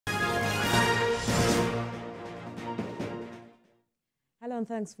Hello and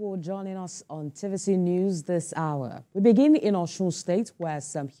thanks for joining us on TVC News this hour. We begin in Osun State, where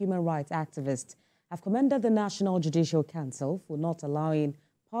some human rights activists have commended the National Judicial Council for not allowing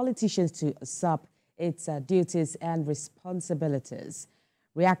politicians to usurp its duties and responsibilities.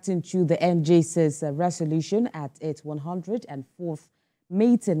 Reacting to the NJC's resolution at its 104th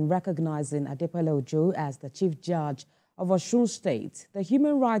meeting recognizing Adepele Ojo as the Chief Judge of Osun State, the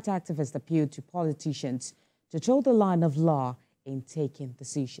human rights activists appealed to politicians to toe the line of law in taking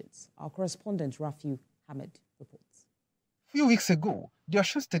decisions. Our correspondent Rafiu Hamid reports. A few weeks ago, the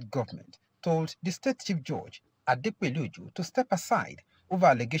Osun State government told the State Chief Judge Adepele Ojo to step aside over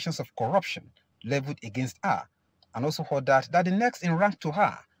allegations of corruption leveled against her, and also ordered that the next in rank to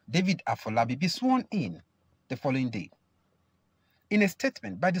her, David Afolabi, be sworn in the following day. In a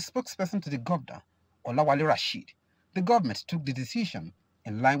statement by the spokesperson to the governor, Olawale Rashid, the government took the decision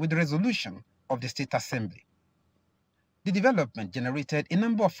in line with the resolution of the State Assembly. The development generated a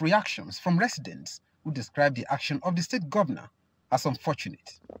number of reactions from residents who described the action of the state governor as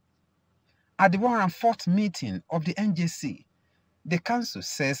unfortunate. At the 104th meeting of the NJC, the council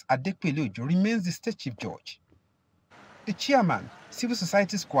says Adepele Ojo remains the state chief judge. The chairman, Civil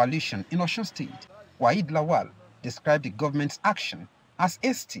Society's Coalition in Osun State, Waheed Lawal, described the government's action as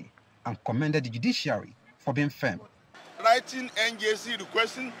hasty and commended the judiciary for being firm. Writing NJC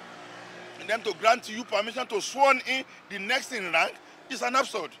requesting them to grant you permission to sworn in the next in rank is an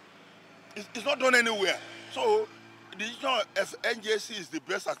absurd. It's not done anywhere. So the decision of NJC is the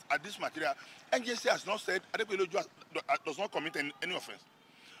best at this material. NJC has not said Adepele Ojo does not commit any offense,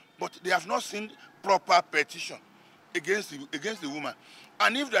 but they have not seen proper petition against the woman.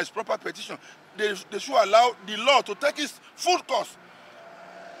 And if there is proper petition, they should allow the law to take its full course.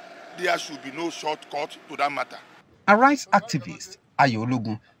 There should be no shortcut to that matter. A rights activist, Ayo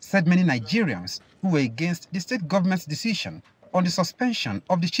Ologun, said many Nigerians who were against the state government's decision on the suspension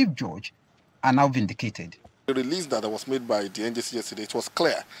of the chief judge are now vindicated. The release that was made by the NJC yesterday, it was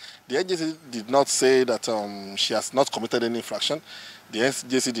clear. The NJC did not say that she has not committed any infraction. The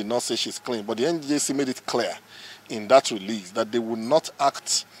NJC did not say she's clean, but the NJC made it clear in that release that they would not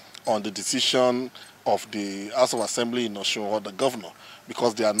act on the decision of the House of Assembly in Osun or the governor,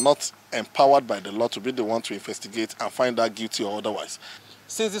 because they are not empowered by the law to be the one to investigate and find her guilty or otherwise.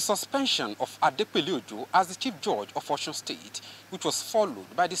 Since the suspension of Adepele Ojo as the Chief Judge of Osun State, which was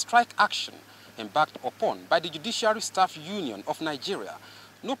followed by the strike action embarked upon by the Judiciary Staff Union of Nigeria,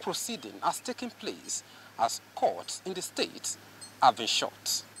 no proceeding has taken place as courts in the state have been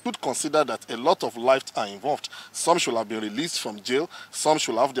shut. Could consider that a lot of lives are involved. Some should have been released from jail, some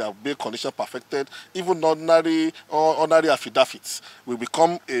should have their bail condition perfected. Even ordinary affidavits will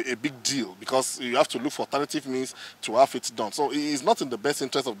become a big deal because you have to look for alternative means to have it done. So it is not in the best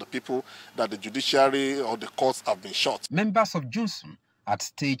interest of the people that the judiciary or the courts have been shut. Members of Johnson had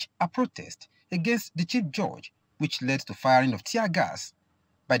staged a protest against the chief judge, which led to firing of tear gas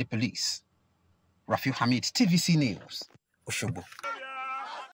by the police. Rafiu Hamid, TVC News, Osogbo.